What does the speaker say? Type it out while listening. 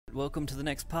Welcome to the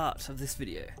next part of this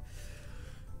video.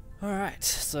 Alright,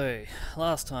 so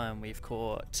last time we've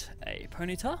caught a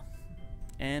Ponyta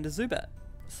and a Zubat,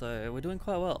 so we're doing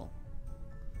quite well.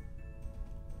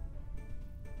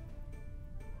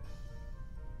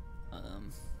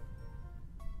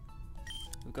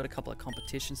 We've got a couple of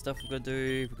competition stuff we've got to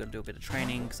do. We've got to do a bit of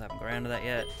training because I haven't got around to that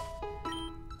yet.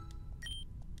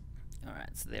 Alright,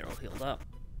 so they're all healed up.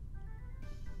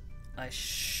 I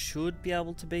should be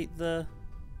able to beat the...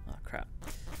 oh crap.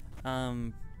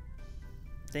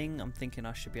 Thing, I'm thinking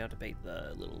I should be able to beat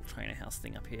the little trainer house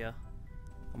thing up here.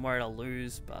 I'm worried I'll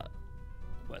lose, but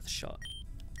worth a shot.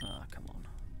 Ah, come on.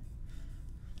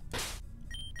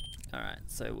 Alright,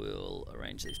 so we'll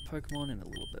arrange these Pokemon in a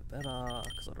little bit better,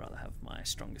 because I'd rather have my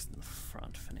strongest in the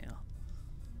front for now.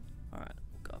 Alright,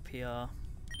 we'll go up here.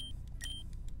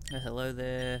 Oh, hello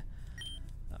there.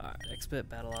 Alright, expert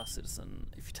battler, citizen.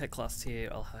 If you take classes here,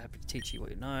 I'll be happy to teach you what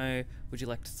you know. Would you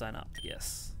like to sign up?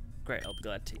 Yes. Great, I'll be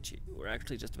glad to teach you. We're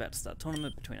actually just about to start a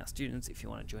tournament between our students if you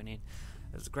want to join in.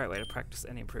 It's a great way to practice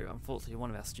and improve. Unfortunately, one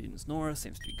of our students, Nora,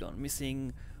 seems to be gone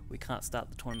missing. We can't start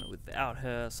the tournament without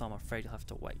her, so I'm afraid you'll have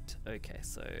to wait. Okay,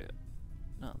 so...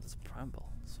 no, there's a Prime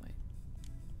Ball. Sweet.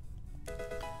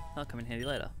 I'll come in handy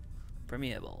later.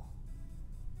 Premier Ball.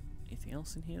 Anything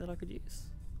else in here that I could use?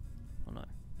 Oh no.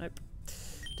 Nope.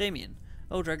 Damien.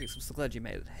 Oh, Dragix, I'm so glad you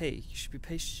made it. Hey, you should be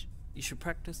patient. You should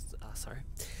practice...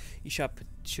 You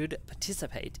should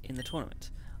participate in the tournament.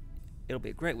 It'll be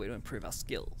a great way to improve our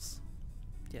skills.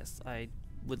 Yes, I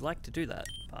would like to do that,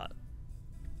 but...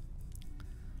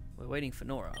 we're waiting for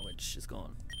Nora, which is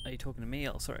gone. Are you talking to me?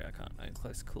 Oh, sorry, I can't. I'm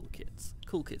close to cool kids.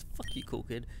 Cool kids. Fuck you, cool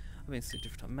kid. I've been seeing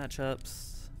different time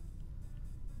matchups.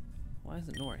 Why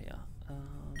isn't Nora here?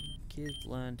 Kids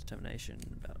learn determination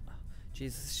about...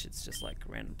 Jesus, this shit's just like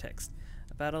random text.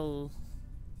 A battle...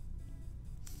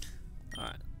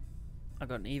 alright. I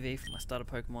got an EV for my starter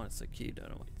Pokemon. It's so cute. I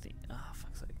don't know what you think. Ah,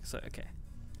 fuck's sake. So, okay.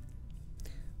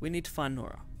 We need to find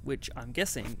Nora, which I'm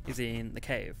guessing is in the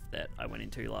cave that I went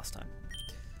into last time.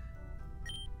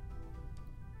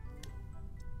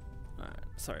 Alright,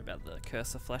 sorry about the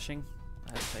cursor flashing.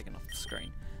 I had it taken off the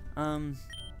screen.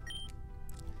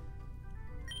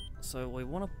 So we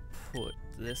want to put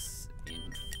this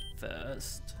in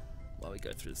first while we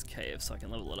go through this cave so I can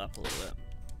level it up a little bit.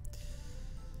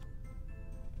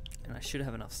 And I should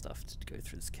have enough stuff to go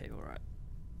through this cave, alright.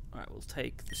 Alright, we'll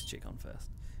take this chick on first.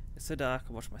 It's so dark,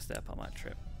 I watch my step, I might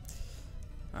trip.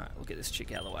 Alright, we'll get this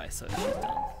chick out of the way so she's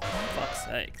done. Fuck's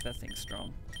sake, that thing's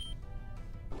strong.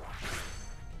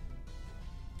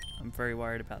 I'm very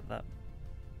worried about that.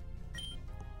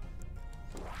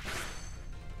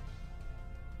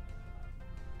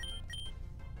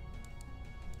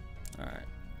 Alright.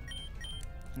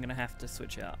 I'm gonna have to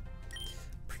switch out.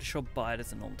 Pretty sure Bite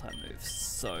is a normal type move,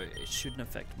 so it shouldn't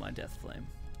affect my Death Flame.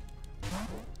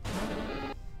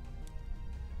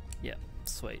 Yep,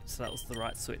 sweet. So that was the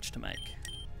right switch to make.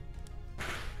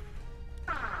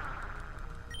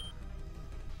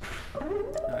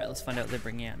 Alright, let's find out what they're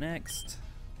bringing out next.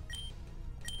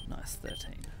 Nice,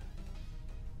 13.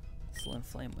 Still in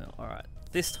Flame Wheel. Alright,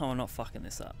 this time I'm not fucking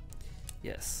this up.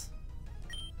 Yes.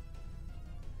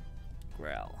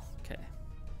 Growl. Okay.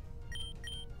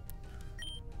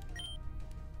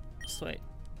 Sweet.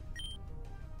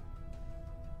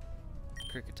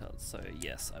 Cricketot, so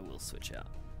yes, I will switch out.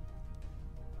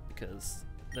 Because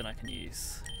then I can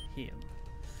use him.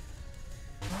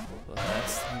 Well,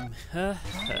 her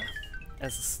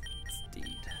as a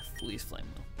steed. Full use Flame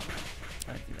Wheel.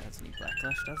 I don't think that has any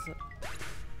backlash, does it?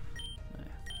 No.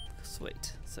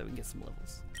 Sweet. So we can get some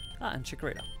levels. Ah, and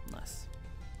Chikorita. Nice.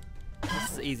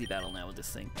 This is an easy battle now with this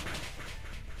thing.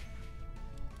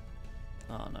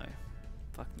 Oh no.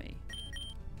 Fuck me.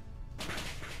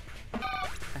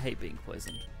 I hate being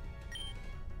poisoned.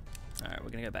 Alright, we're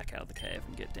gonna go back out of the cave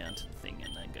and get down to the thing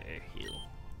and then go heal.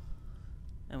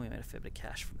 And we made a fair bit of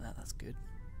cash from that, that's good.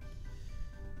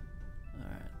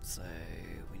 Alright, so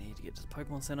we need to get to the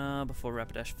Pokemon Center before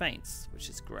Rapidash faints, which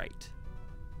is great.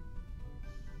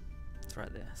 It's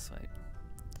right there, sweet.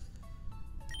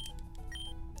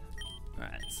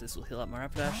 Alright, so this will heal up my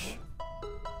Rapidash.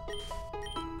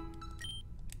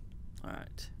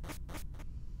 Alright.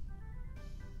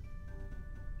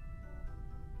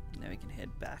 Now we can head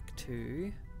back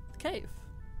to the cave.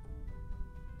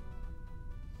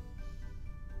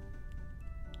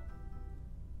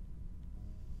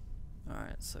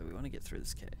 Alright, so we want to get through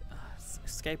this cave.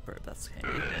 Escape rope, that's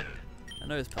handy. A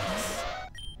nose pass.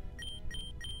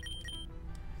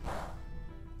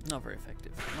 Not very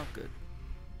effective, not good.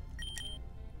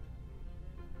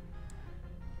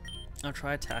 I'll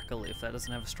try tackle. If that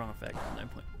doesn't have a strong effect, no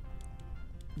point.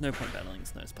 No point battling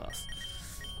Nose Pass.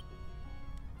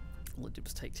 All it did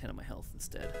was take 10 of my health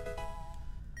instead.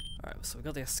 Alright, so we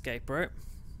got the escape rope,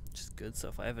 which is good, so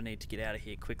if I ever need to get out of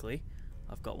here quickly,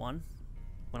 I've got one.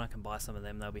 When I can buy some of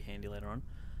them, they'll be handy later on.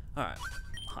 Alright,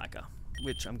 hiker,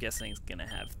 which I'm guessing is going to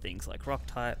have things like rock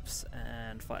types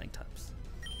and fighting types.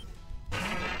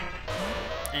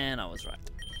 And I was right.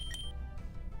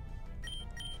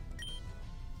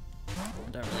 I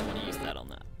don't really want to use that on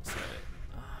that, so...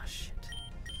 Ah, shit.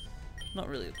 Not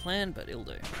really the plan, but it'll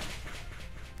do.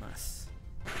 Nice.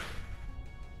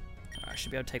 Alright, I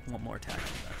should be able to take one more attack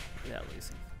from that without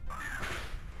losing.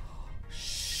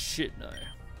 Shit, no.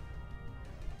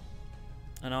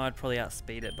 I know I'd probably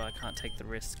outspeed it, but I can't take the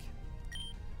risk.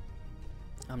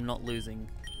 I'm not losing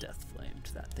Death Flame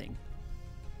to that thing.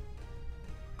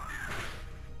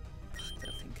 Fuck,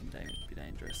 that thing can be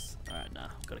dangerous. Alright, nah,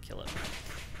 I've got to kill it.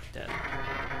 Dead.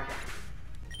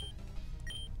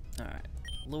 Alright,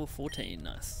 level 14,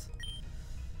 nice.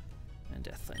 And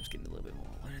Death Flame's getting a little bit more.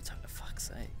 For fuck's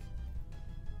sake.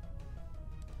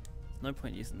 There's no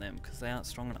point using them because they aren't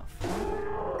strong enough.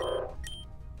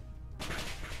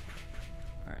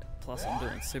 Alright, plus I'm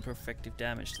doing super effective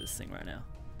damage to this thing right now.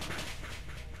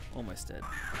 Almost dead.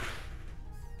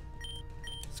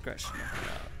 Scratch him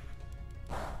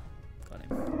out. Got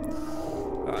him.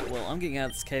 Alright, well I'm getting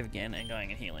out of this cave again and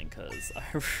going and healing because I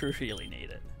really need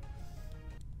it.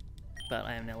 But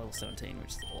I am now level 17,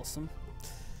 which is awesome.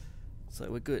 So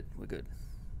we're good, we're good.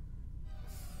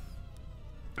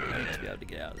 I need to be able to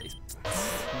get out of these.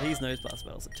 These nose pass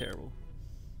battles are terrible.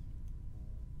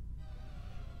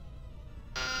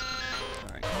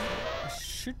 Alright. I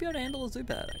should be able to handle a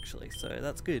Zubat actually, so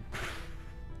that's good.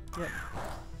 Yep.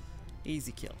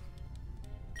 Easy kill.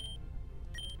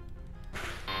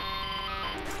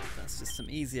 That's just some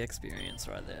easy experience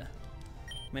right there.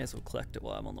 May as well collect it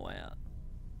while I'm on the way out.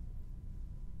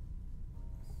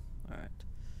 Alright.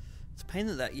 It's a pain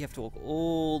that you have to walk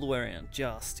all the way around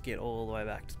just to get all the way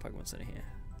back to the Pokemon Center here.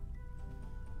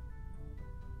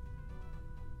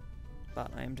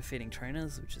 But I am defeating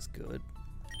trainers, which is good.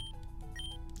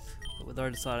 But whether I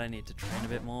decide I need to train a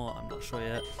bit more, I'm not sure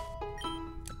yet.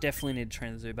 I definitely need to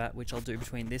train the Zubat, which I'll do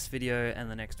between this video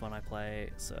and the next one I play,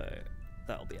 so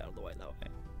that'll be out of the way that way.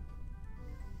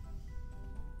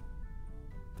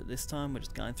 But this time we're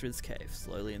just going through this cave,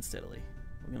 slowly and steadily.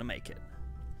 We're gonna make it.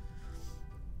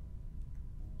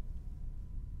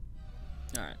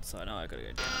 Alright, so I know I gotta go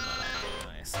down, not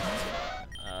up. Nice.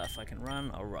 If I can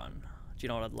run, I'll run. Do you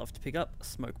know what I'd love to pick up? A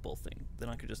smoke ball thing. Then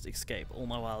I could just escape all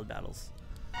my wild battles.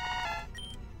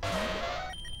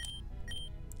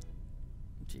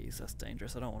 Jeez, that's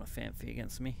dangerous. I don't want a Phanpy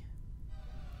against me.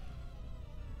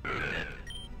 Alright,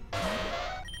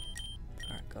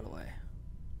 got away.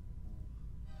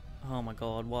 Oh my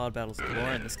god, wild battles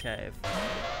galore in this cave.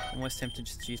 I'm almost tempted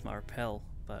just to use my repel,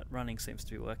 but running seems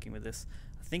to be working with this.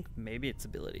 I think maybe its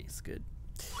ability is good.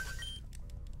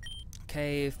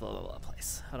 Cave, blah blah blah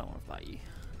place. I don't want to fight you.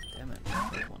 Damn it.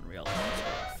 One real damage.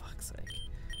 Oh, fuck's sake.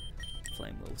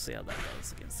 Flame Will, see how that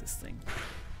does against this thing.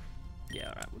 Yeah,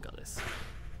 alright, we got this.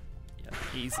 Yeah,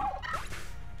 easy.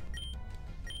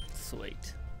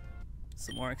 Sweet.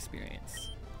 Some more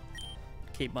experience.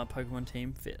 Keep my Pokemon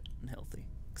team fit and healthy.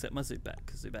 Except my Zubat,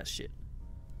 because Zubat's shit.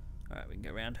 Alright, we can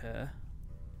go around her.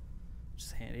 Which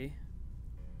is handy.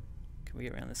 Can we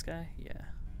get around this guy? Yeah.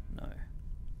 No.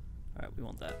 Alright, we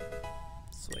want that.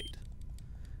 Sweet.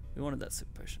 We wanted that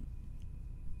super potion.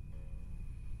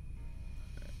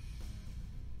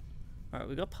 Alright,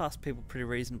 we got past people pretty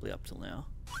reasonably up till now.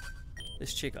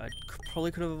 This chick I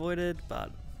probably could have avoided,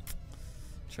 but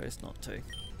chose not to.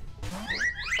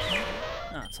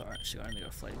 Nah, it's alright, she only got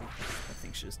a flavor. I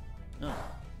think she just... Oh,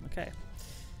 okay.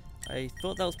 I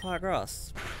thought that was par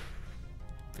grass.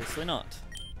 Obviously not.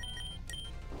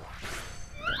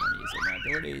 I don't want to use all my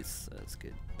abilities, so that's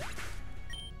good.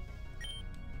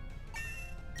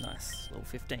 Nice, level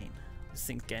 15. This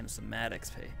thing's gaining some mad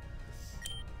XP.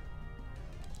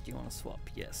 Do you want to swap?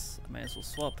 Yes. I may as well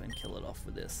swap and kill it off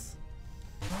with this.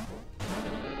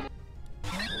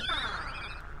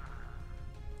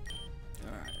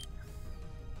 Alright.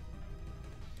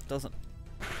 Doesn't.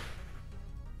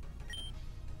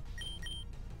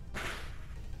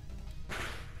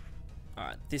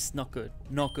 Alright, this is not good.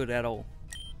 Not good at all.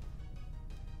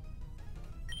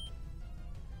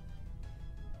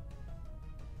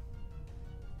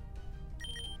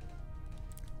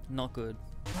 Not good.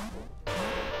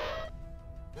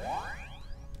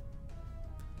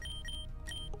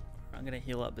 I'm gonna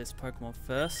heal up this Pokemon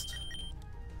first.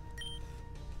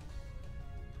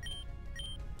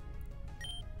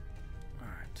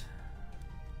 Alright.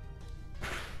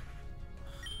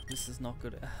 This This is not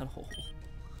good at all.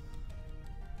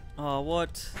 Oh,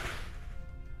 what?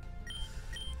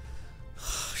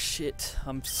 Oh, shit.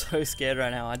 I'm so scared right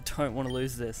now. I don't want to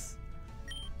lose this.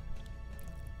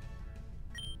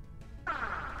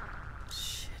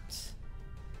 Shit.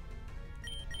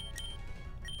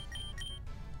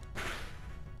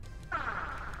 I'm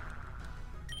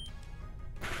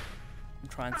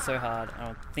trying so hard. I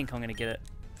don't think I'm going to get it.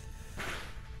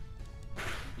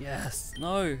 Yes.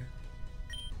 No.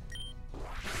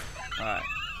 Alright.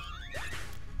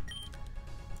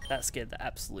 That scared the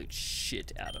absolute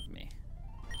shit out of me.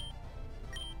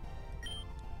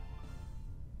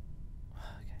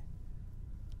 Okay.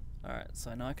 Alright, so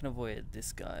I know I can avoid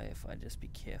this guy if I just be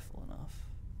careful enough.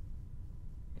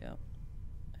 Yep.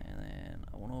 And then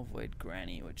I want to avoid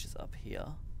Granny, which is up here.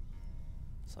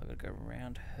 So I gotta go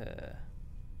around her.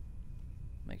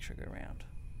 Make sure I go around.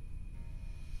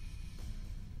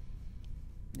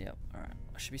 Yep, alright.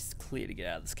 I should be clear to get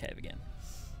out of this cave again.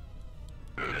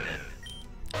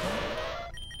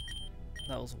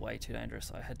 That was way too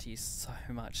dangerous. I had to use so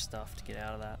much stuff to get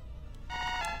out of that.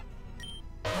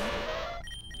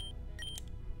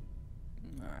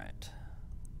 Alright.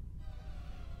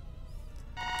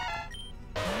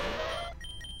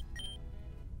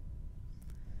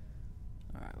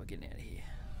 Alright, we're getting out of here.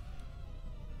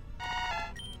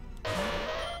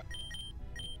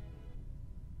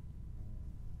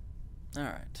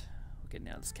 Alright, we're getting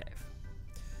out of this cave.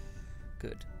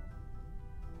 Good.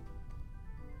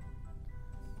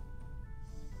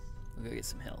 We'll go get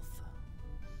some health.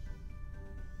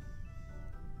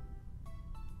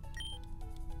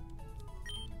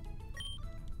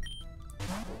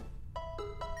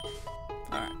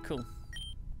 Alright, cool.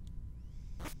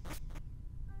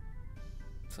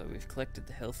 So we've collected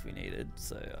the health we needed,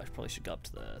 so I probably should go up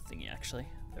to the thingy actually.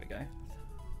 There we go.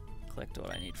 Collect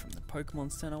what I need from the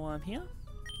Pokemon Center while I'm here.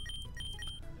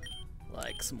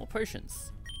 Like some more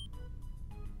potions.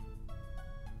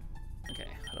 Okay,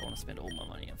 I don't want to spend all my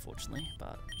money unfortunately,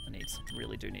 but I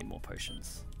really do need more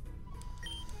potions.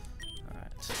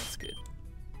 Alright, that's good.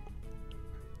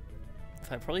 If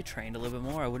I probably trained a little bit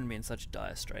more, I wouldn't be in such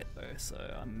dire strait though, so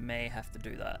I may have to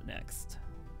do that next.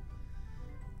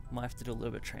 Might have to do a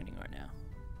little bit of training right now.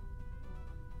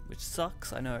 Which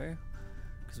sucks, I know,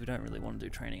 because we don't really want to do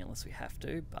training unless we have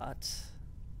to, but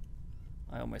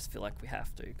I almost feel like we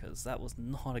have to, because that was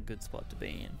not a good spot to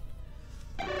be in.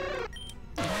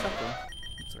 Shuffle.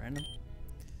 It's random.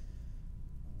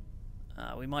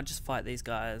 We might just fight these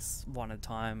guys one at a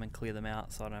time and clear them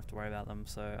out so I don't have to worry about them.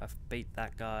 So I've beat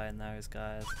that guy and those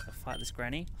guys. I'll fight this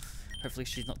granny. Hopefully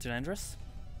she's not too dangerous.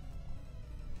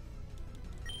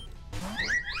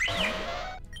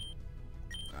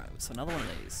 Alright, so another one of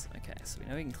these. Okay, so we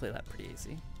know we can clear that pretty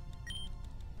easy.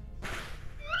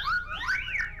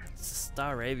 It's the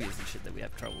Star Rabies and shit that we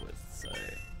have trouble with, so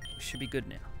we should be good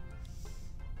now.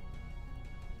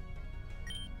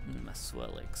 My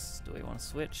Swirlix. Do we want to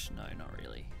switch? No, not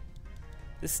really.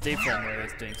 This Steve Form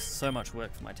is doing so much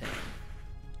work for my team.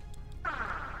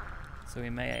 So we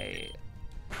may...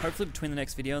 Hopefully between the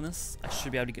next video and this, I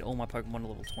should be able to get all my Pokemon to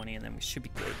level 20 and then we should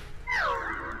be good.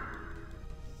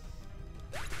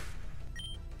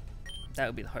 That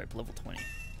would be the hope, level 20.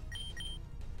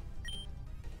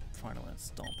 Trying to learn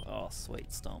Stomp. Oh,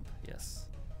 sweet Stomp, yes.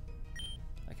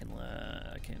 I can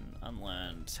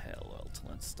unlearn Tailwhirl to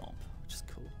learn Stomp, which is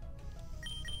cool.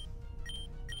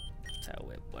 Tail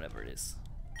Whip, whatever it is.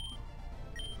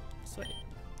 Sweet.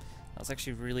 That was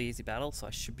actually a really easy battle, so I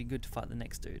should be good to fight the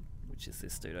next dude, which is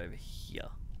this dude over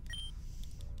here.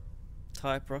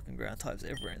 Type, rock and ground types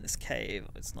everywhere in this cave.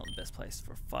 It's not the best place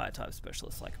for a fire type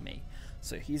specialist like me.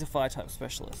 So he's a fire type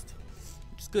specialist,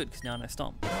 which is good because now I know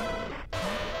Stomp.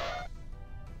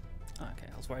 Okay,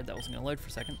 I was worried that wasn't going to load for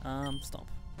a second. Stomp.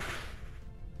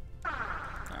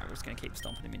 Alright, we're just going to keep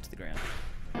stomping him into the ground.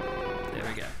 There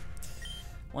we go.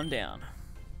 One down.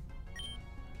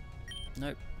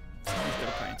 Nope. So he's got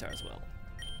a Ponyta as well.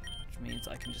 Which means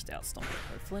I can just out-stomp it,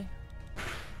 hopefully.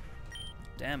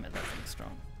 Damn it, that thing's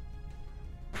strong.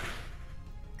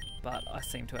 But I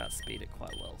seem to outspeed it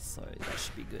quite well, so that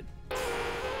should be good.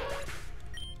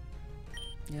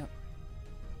 Yep.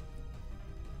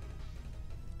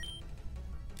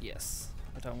 Yes.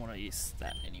 I don't want to use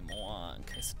that anymore in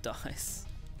case it dies.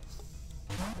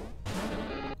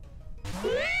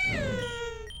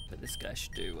 But this guy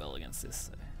should do well against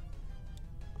this, so.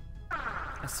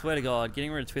 I swear to God,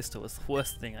 getting rid of Twister was the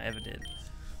worst thing I ever did.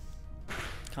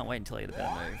 Can't wait until I get a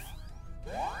better move.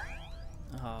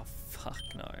 Oh, fuck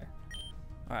no.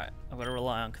 Alright, I've got to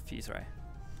rely on Confuse Ray.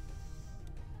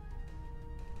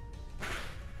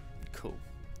 Cool.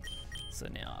 So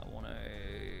now I want to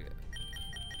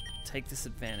take this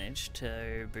advantage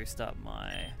to boost up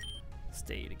my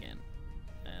steed again.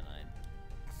 And I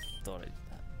thought I did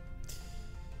that.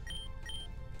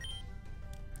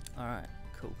 Alright,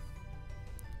 cool.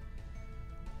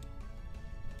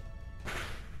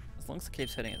 As long as it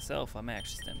keeps hurting itself, I may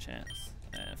actually stand a chance.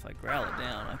 And if I growl it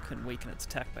down, I can weaken its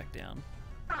attack back down.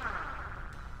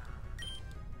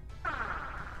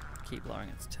 Keep lowering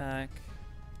its attack.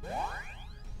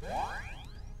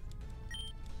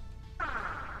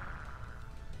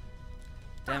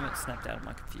 Damn it, snapped out of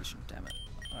my confusion. Damn it.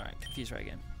 Alright, confuse ray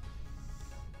again.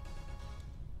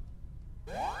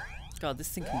 God, this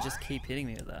thing can just keep hitting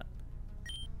me with that.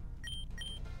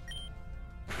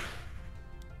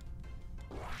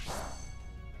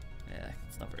 Yeah,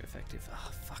 it's not very effective.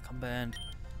 Oh, fuck, I'm burned.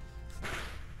 I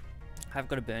have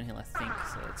got a burn heal, I think,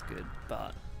 so that's good,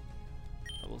 but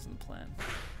that wasn't the plan.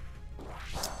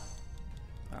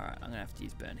 Alright, I'm gonna have to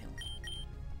use burn heal.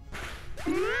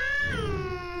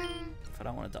 If I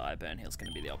don't want to die, burn heal's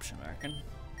gonna be the option, I reckon.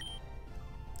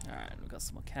 Alright, we've got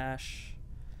some more cash.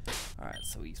 Alright,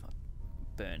 so we use my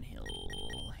burn heal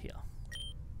here.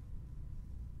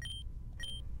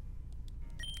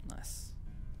 Nice.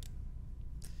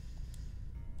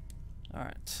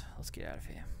 Alright, let's get out of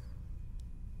here.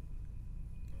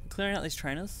 Clearing out these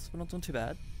trainers, we're not doing too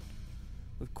bad.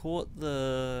 We've caught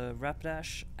the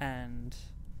Rapidash and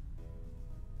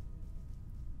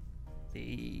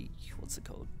the, what's it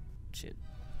called? Shit.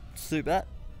 Zubat.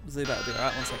 Zubat will be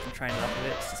alright once I can train it up a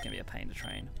bit. It's just going to be a pain to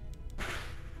train.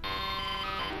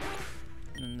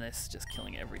 And this just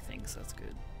killing everything, so that's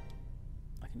good.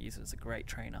 I can use it as a great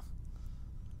trainer.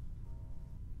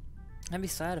 I'd be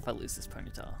sad if I lose this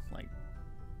Ponyta. Like,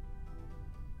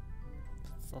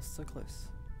 it's so close.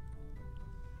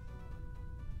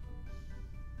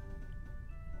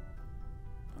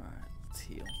 Alright, let's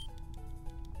heal.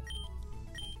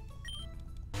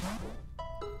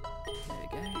 There we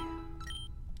go.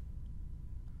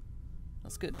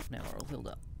 That's good. Now we're all healed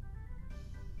up.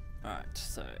 Alright,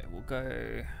 so we'll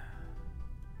go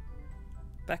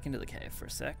back into the cave for a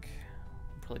sec.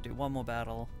 We'll probably do one more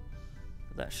battle.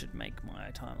 That should make my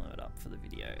time limit up for the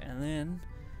video. And then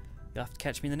you'll have to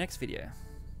catch me in the next video.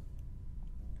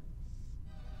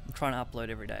 I'm trying to upload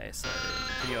every day, so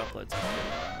video uploads are good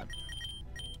at the moment.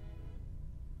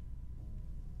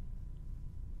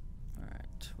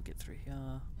 Alright, we'll get through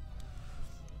here.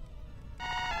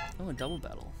 Oh, a double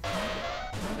battle.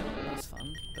 That was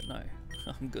fun, but no,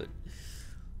 I'm good.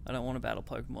 I don't want to battle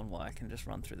Pokemon while I can just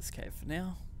run through this cave for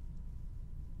now.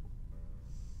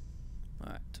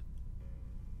 Alright.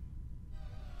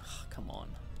 Oh, come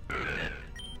on.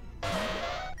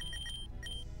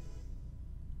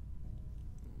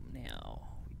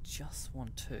 Now, we just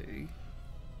want to...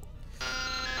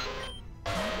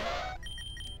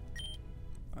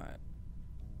 Alright.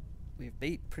 We've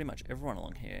beat pretty much everyone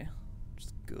along here, which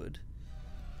is good.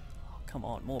 Oh, come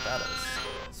on, more battles.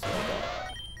 Swear to God.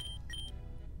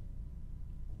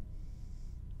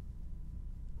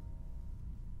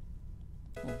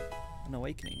 Oh, an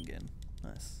awakening again.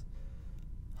 Nice.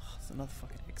 Oh, there's another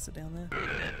fucking exit down there.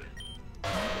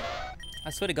 I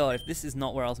swear to God, if this is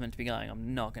not where I was meant to be going,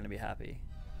 I'm not going to be happy.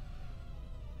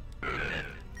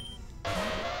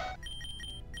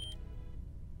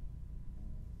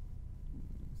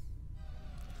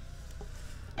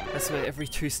 I swear every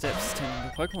 2 steps turned into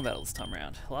a Pokemon battle this time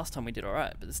around. Last time we did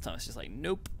alright, but this time it's just like,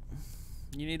 nope.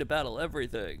 You need to battle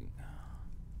everything.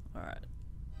 Alright.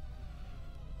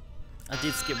 I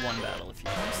did skip one battle if you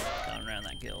noticed, going around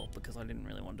that gill, because I didn't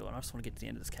really want to do it. I just want to get to the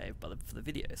end of this cave for the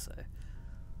video, so...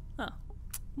 Ah,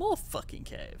 more fucking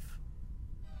cave.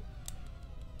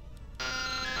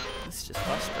 This is just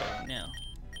frustrating now.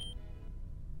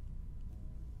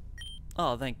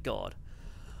 Oh, thank God.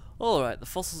 Alright, the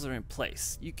fossils are in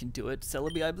place. You can do it.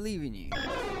 Celebi, I believe in you.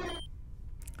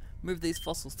 Move these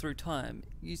fossils through time.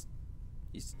 Use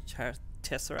Tesseract.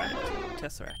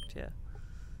 Tesseract, yeah.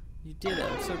 You did it.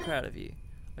 I'm so proud of you.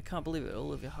 I can't believe it.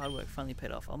 All of your hard work finally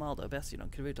paid off. Almaldo, Bastion,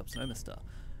 Kabutops, and Omastar.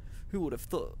 Who would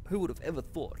have ever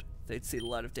thought they'd see the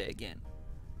light of day again?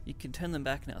 You can turn them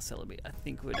back now, Celebi. I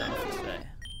think we're done for today.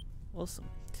 Awesome.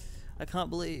 I can't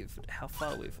believe how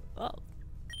far we've... Oh.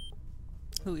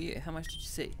 Who are you? How much did you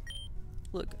see?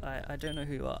 Look, I don't know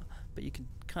who you are, but you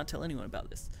can't tell anyone about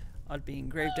this. I'd be in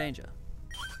grave danger.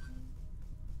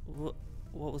 What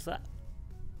was that?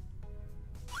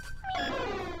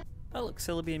 Oh look,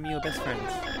 Celebi and Mew are best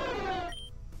friends.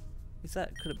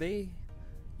 Could it be?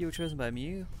 You were chosen by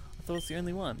Mew? I thought it was the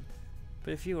only one.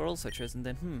 But if you were also chosen,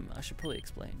 then I should probably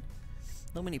explain.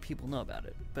 Not many people know about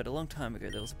it, but a long time ago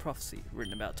there was a prophecy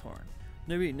written about Tauren.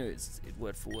 Nobody knows it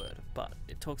word for word, but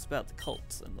it talks about the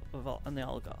cults and the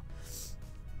Algar.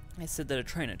 It said that a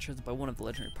trainer chosen by one of the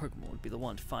legendary Pokemon would be the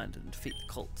one to find and defeat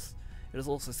the cults. It is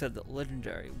also said that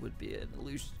legendary would be an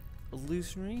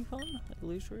illusory one?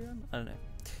 Illusory one? I don't know.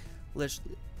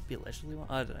 Allegedly one?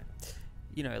 I don't know.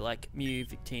 You know, like Mew,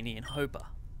 Victini, and Hoopa.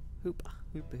 Hoopa.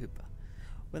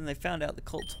 When they found out the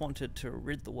cults wanted to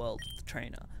rid the world of the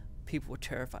trainer, people were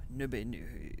terrified. Nobody knew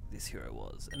who this hero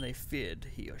was, and they feared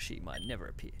he or she might never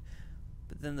appear.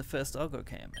 But then the first Algo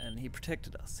came, and he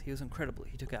protected us. He was incredible.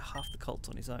 He took out half the cults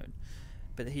on his own.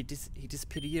 But he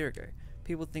disappeared a year ago.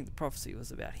 People think the prophecy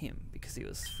was about him, because he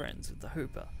was friends with the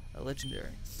Hoopa, a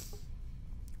legendary.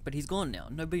 But he's gone now.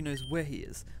 Nobody knows where he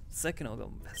is. The second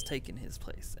Algo has taken his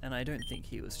place, and I don't think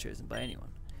he was chosen by anyone.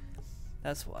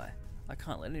 That's why I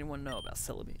can't let anyone know about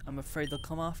Celebi. I'm afraid they'll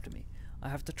come after me. I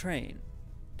have to train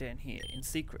down here in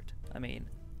secret. I mean,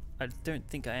 I don't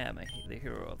think I am the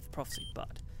hero of the prophecy,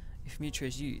 but if Mew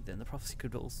chose you, then the prophecy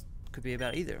could be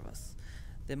about either of us.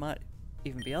 There might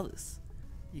even be others.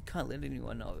 You can't let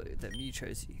anyone know that Mew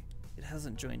chose you. It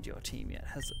hasn't joined your team yet,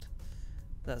 has it?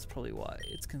 That's probably why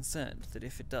it's concerned that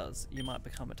if it does, you might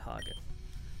become a target.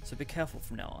 So be careful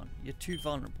from now on. You're too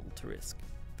vulnerable to risk.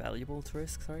 Valuable to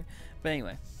risk, sorry. But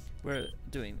anyway, we're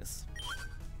doing this.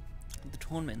 The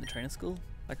tournament in the trainer school?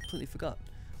 I completely forgot.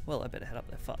 Well, I better head up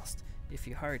there fast. If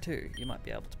you hurry too, you might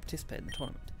be able to participate in the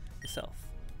tournament yourself.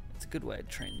 It's a good way to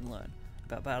train and learn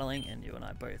about battling, and you and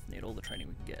I both need all the training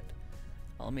we can get.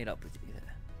 I'll meet up with you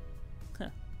there. Huh,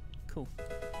 cool.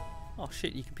 Oh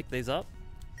shit, you can pick these up?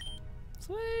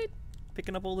 Sweet!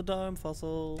 Picking up all the dome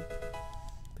fossil.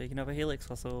 Picking up a helix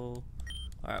fossil.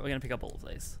 Alright, we're gonna pick up all of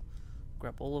these.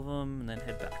 Grab all of them and then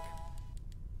head back.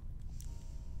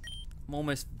 I'm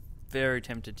almost very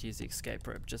tempted to use the escape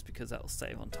rope just because that will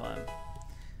save on time.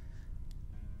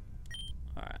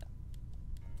 Alright.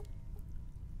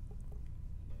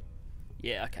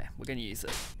 Yeah, okay, we're gonna use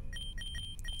it.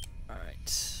 Alright.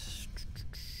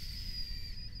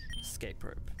 Escape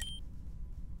rope.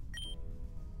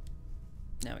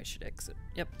 Now we should exit.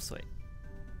 Yep, sweet.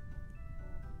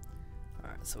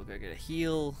 Alright, so we'll go get a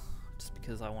heal, just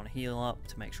because I want to heal up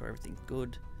to make sure everything's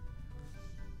good.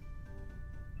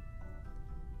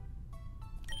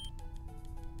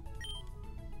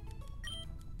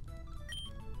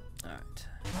 Alright.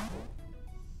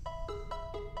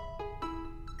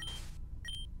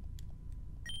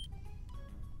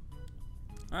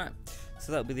 Alright,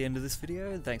 so that'll be the end of this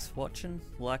video. Thanks for watching.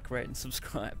 Like, rate, and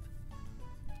subscribe.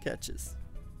 Catches.